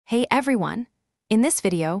Hey everyone! In this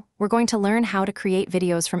video, we're going to learn how to create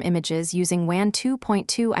videos from images using Wan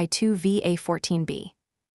 2.2 I2V A14B.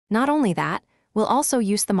 Not only that, we'll also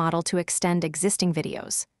use the model to extend existing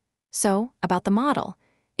videos. So, about the model.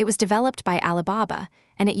 It was developed by Alibaba,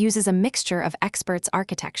 and it uses a mixture of experts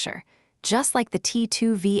architecture, just like the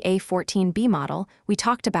T2V A14B model we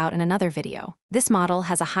talked about in another video. This model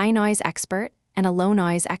has a high noise expert and a low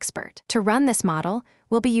noise expert. To run this model,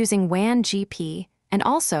 we'll be using WanGP, and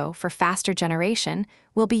also, for faster generation,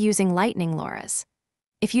 we'll be using Lightning LoRa's.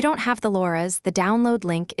 If you don't have the LoRa's, the download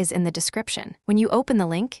link is in the description. When you open the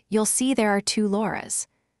link, you'll see there are two LoRa's.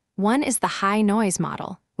 One is the high noise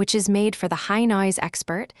model, which is made for the high noise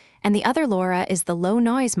expert, and the other LoRa is the low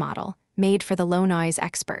noise model, made for the low noise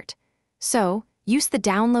expert. So, use the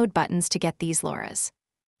download buttons to get these LoRa's.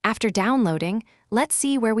 After downloading, let's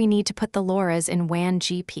see where we need to put the LoRa's in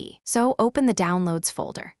WanGP. So, open the Downloads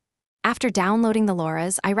folder. After downloading the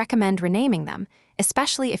LoRa's, I recommend renaming them,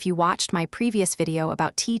 especially if you watched my previous video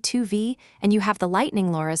about T2V and you have the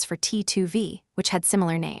Lightning LoRa's for T2V, which had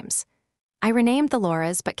similar names. I renamed the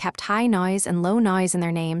LoRa's but kept high noise and low noise in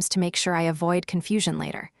their names to make sure I avoid confusion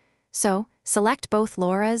later. So, select both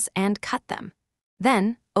LoRa's and cut them.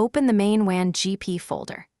 Then, open the main WanGP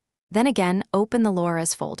folder. Then again, open the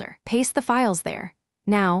LoRa's folder. Paste the files there.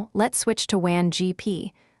 Now, let's switch to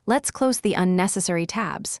WanGP. Let's close the unnecessary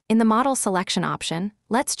tabs. In the Model Selection option,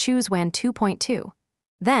 let's choose Wan 2.2.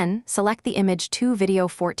 Then, select the Image 2 Video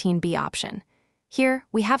 14B option. Here,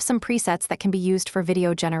 we have some presets that can be used for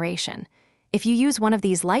video generation. If you use one of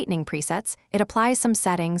these Lightning presets, it applies some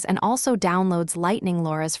settings and also downloads Lightning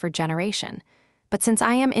LoRa's for generation. But since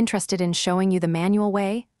I am interested in showing you the manual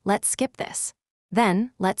way, let's skip this.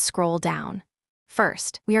 Then, let's scroll down.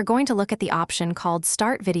 First, we are going to look at the option called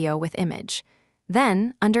Start Video with Image.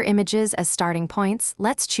 Then, under Images as starting points,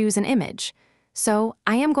 let's choose an image. So,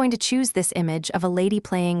 I am going to choose this image of a lady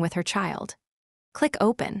playing with her child. Click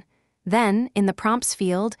Open. Then, in the Prompts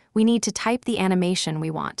field, we need to type the animation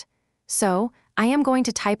we want. So, I am going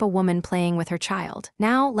to type a woman playing with her child.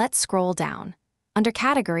 Now, let's scroll down. Under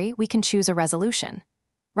Category, we can choose a resolution.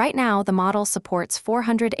 Right now, the model supports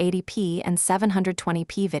 480p and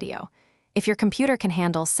 720p video. If your computer can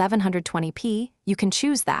handle 720p, you can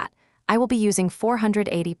choose that. I will be using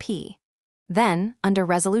 480p. Then, under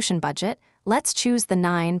Resolution Budget, let's choose the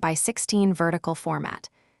 9:16 vertical format,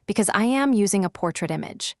 because I am using a portrait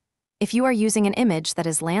image. If you are using an image that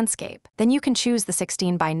is landscape, then you can choose the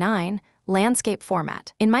 16:9 landscape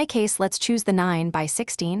format. In my case, let's choose the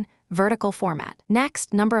 9:16 vertical format.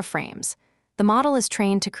 Next, number of frames. The model is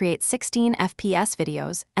trained to create 16 FPS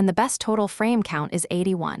videos, and the best total frame count is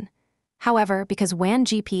 81. However, because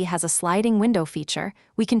WanGP has a sliding window feature,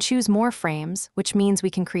 we can choose more frames, which means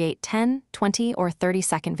we can create 10, 20, or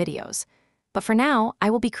 30-second videos. But for now,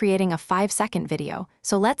 I will be creating a 5-second video,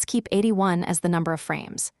 so let's keep 81 as the number of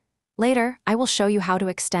frames. Later, I will show you how to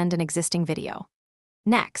extend an existing video.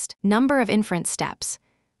 Next, number of inference steps.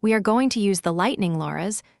 We are going to use the Lightning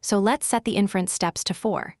LoRa's, so let's set the inference steps to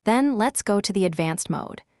 4. Then let's go to the advanced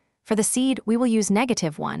mode. For the seed, we will use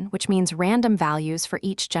 -1, which means random values for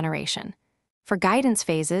each generation. For guidance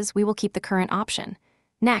phases, we will keep the current option.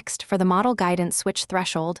 Next, for the model guidance switch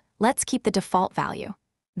threshold, let's keep the default value.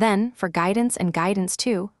 Then, for guidance and guidance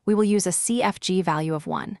 2, we will use a CFG value of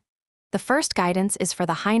 1. The first guidance is for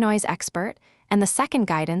the high noise expert, and the second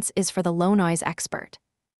guidance is for the low noise expert.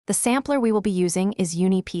 The sampler we will be using is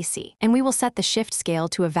UniPC, and we will set the shift scale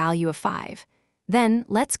to a value of 5. Then,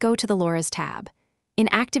 let's go to the LoRa's tab. In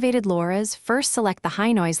Activated LoRa's, first select the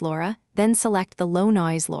high noise LoRa, then select the low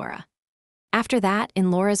noise LoRa. After that, in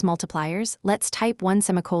LoRa's multipliers, let's type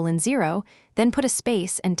 1:0, then put a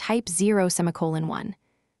space and type 0:1.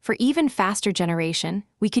 For even faster generation,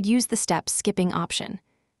 we could use the step skipping option.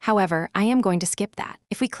 However, I am going to skip that.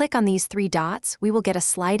 If we click on these 3 dots, we will get a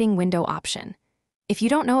sliding window option. If you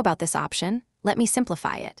don't know about this option, let me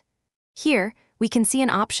simplify it. Here, we can see an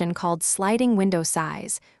option called Sliding Window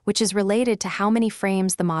Size, which is related to how many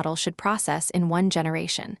frames the model should process in one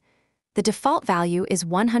generation. The default value is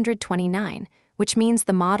 129, which means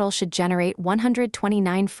the model should generate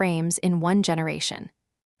 129 frames in one generation.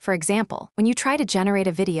 For example, when you try to generate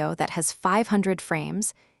a video that has 500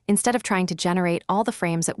 frames, instead of trying to generate all the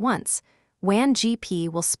frames at once, WanGP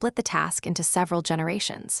will split the task into several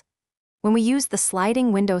generations. When we use the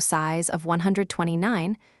sliding window size of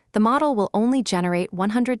 129, the model will only generate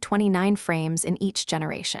 129 frames in each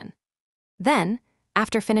generation. Then,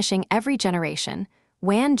 after finishing every generation,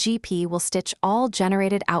 WanGP will stitch all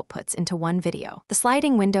generated outputs into one video. The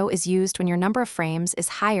sliding window is used when your number of frames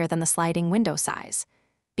is higher than the sliding window size.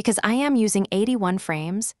 Because I am using 81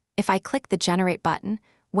 frames, if I click the Generate button,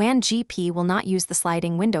 WanGP will not use the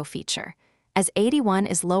sliding window feature, as 81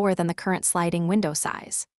 is lower than the current sliding window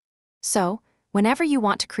size. So, whenever you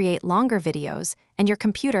want to create longer videos and your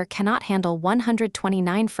computer cannot handle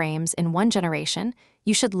 129 frames in one generation,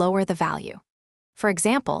 you should lower the value. For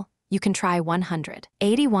example, you can try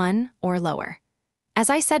 181 or lower. As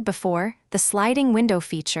I said before, the sliding window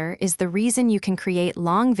feature is the reason you can create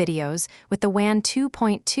long videos with the Wan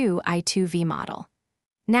 2.2 I2V model.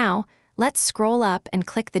 Now, let's scroll up and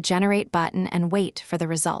click the Generate button and wait for the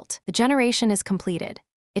result. The generation is completed.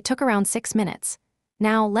 It took around 6 minutes.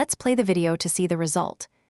 Now, let's play the video to see the result.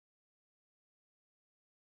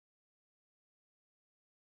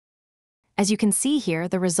 As you can see here,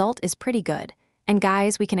 the result is pretty good. And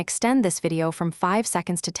guys, we can extend this video from 5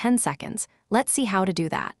 seconds to 10 seconds. Let's see how to do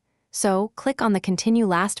that. So, click on the Continue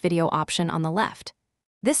Last Video option on the left.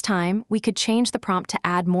 This time, we could change the prompt to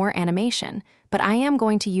add more animation, but I am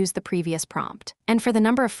going to use the previous prompt. And for the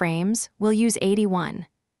number of frames, we'll use 81.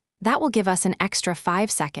 That will give us an extra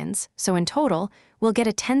 5 seconds, so in total, we'll get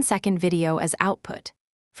a 10-second video as output.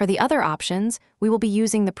 For the other options, we will be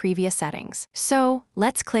using the previous settings. So,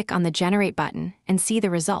 let's click on the Generate button and see the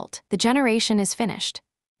result. The generation is finished.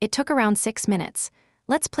 It took around 6 minutes.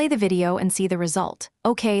 Let's play the video and see the result.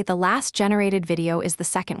 Okay, the last generated video is the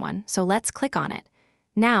second one, so let's click on it.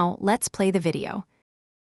 Now, let's play the video.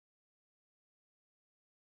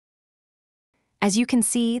 As you can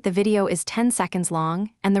see, the video is 10 seconds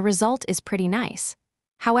long, and the result is pretty nice.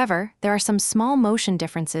 However, there are some small motion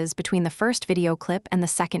differences between the first video clip and the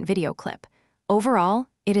second video clip. Overall,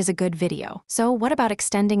 it is a good video. So what about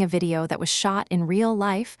extending a video that was shot in real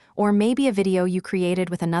life, or maybe a video you created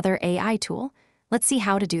with another AI tool? Let's see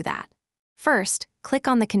how to do that. First, click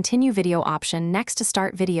on the Continue Video option next to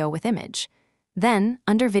Start Video with Image. Then,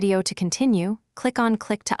 under Video to continue, click on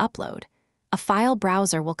Click to Upload. A file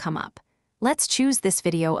browser will come up. Let's choose this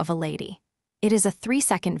video of a lady. It is a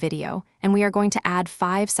 3-second video, and we are going to add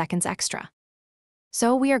 5 seconds extra.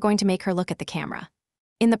 So we are going to make her look at the camera.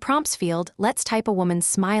 In the prompts field, let's type a woman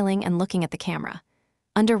smiling and looking at the camera.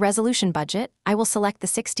 Under Resolution Budget, I will select the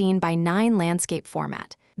 16:9 landscape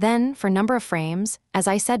format. Then, for number of frames, as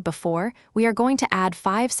I said before, we are going to add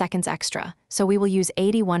 5 seconds extra, so we will use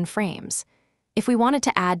 81 frames. If we wanted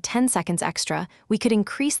to add 10 seconds extra, we could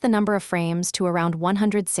increase the number of frames to around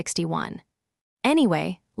 161.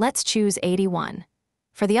 Anyway, let's choose 81.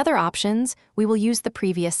 For the other options, we will use the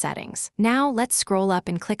previous settings. Now let's scroll up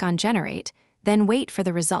and click on Generate, then wait for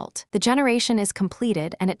the result. The generation is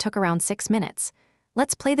completed and it took around 6 minutes.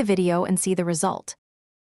 Let's play the video and see the result.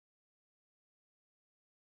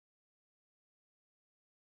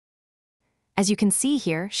 As you can see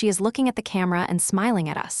here, she is looking at the camera and smiling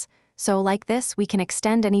at us. So like this, we can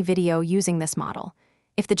extend any video using this model.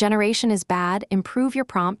 If the generation is bad, improve your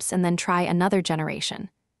prompts and then try another generation.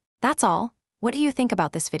 That's all. What do you think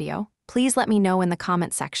about this video? Please let me know in the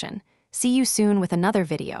comment section. See you soon with another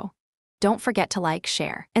video. Don't forget to like,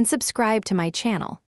 share, and subscribe to my channel.